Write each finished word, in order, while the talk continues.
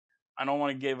I don't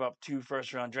want to give up 2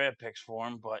 first-round draft picks for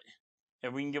him, but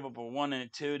if we can give up a 1 and a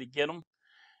 2 to get him,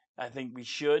 I think we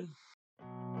should.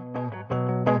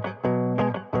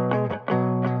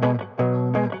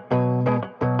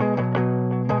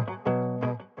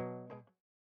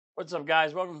 What's up,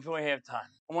 guys? Welcome to Philly Halftime.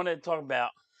 I wanted to talk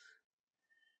about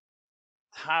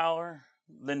Tyler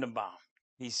Linderbaum.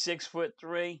 He's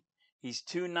 6'3". He's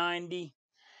 290.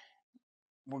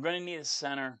 We're going to need a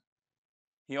center.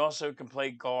 He also can play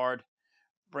guard.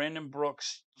 Brandon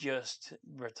Brooks just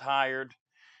retired.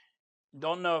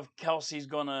 Don't know if Kelsey's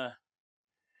going to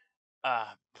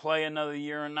play another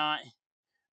year or not,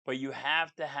 but you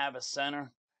have to have a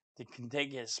center that can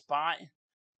take his spot.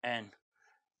 And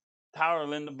Tyler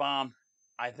Linderbaum,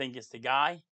 I think, is the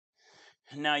guy.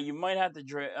 Now, you might have to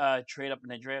trade up in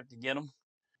the draft to get him.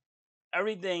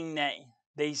 Everything that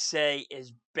they say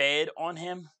is bad on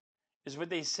him is what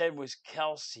they said was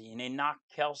Kelsey, and they knocked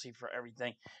Kelsey for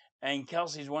everything. And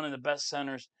Kelsey's one of the best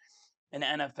centers in the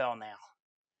NFL now.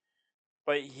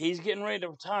 But he's getting ready to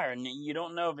retire, and you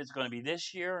don't know if it's going to be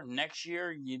this year, next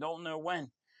year. You don't know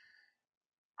when.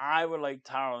 I would like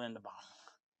Tyler Linderbaum.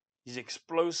 He's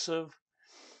explosive.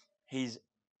 He's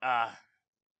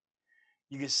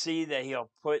you can see that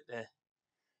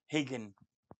he can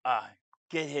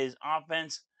get his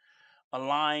offense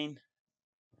aligned,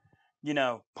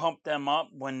 pump them up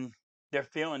when they're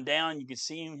feeling down. You can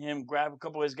see him grab a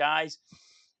couple of his guys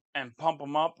and pump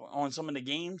them up on some of the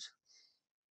games.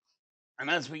 And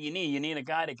that's what you need. You need a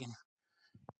guy that can,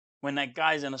 when that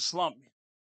guy's in a slump,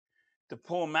 to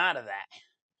pull him out of that.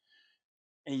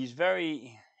 And he's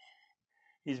very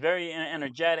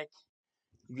energetic.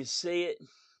 You can see it,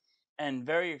 and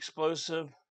very explosive.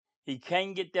 He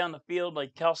can get down the field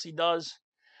like Kelsey does.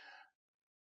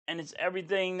 And it's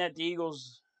everything that the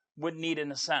Eagles would need in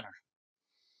the center.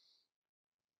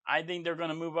 I think they're going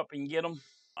to move up and get him.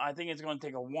 I think it's going to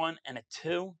take a 1 and a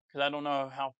 2 because I don't know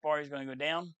how far he's going to go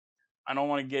down. I don't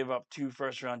want to give up 2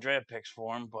 first-round draft picks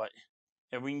for him, but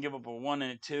if we can give up a 1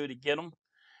 and a 2 to get him,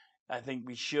 I think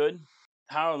we should.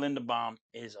 Tyler Linderbaum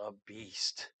is a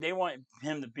beast. They want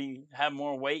him to have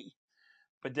more weight,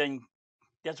 but then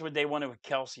that's what they wanted with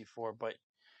Kelsey for. But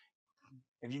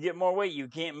if you get more weight, you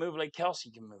can't move like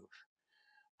Kelsey can move.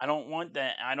 I don't want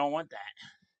that.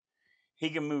 He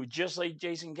can move just like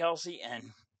Jason Kelsey, and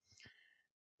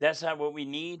that's not what we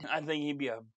need. I think he'd be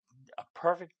a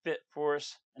perfect fit for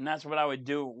us, and that's what I would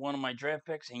do with one of my draft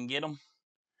picks and get him.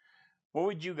 What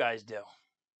would you guys do?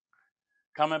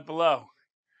 Comment below.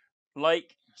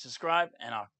 Like, subscribe,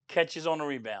 and I'll catch you on the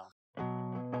rebound.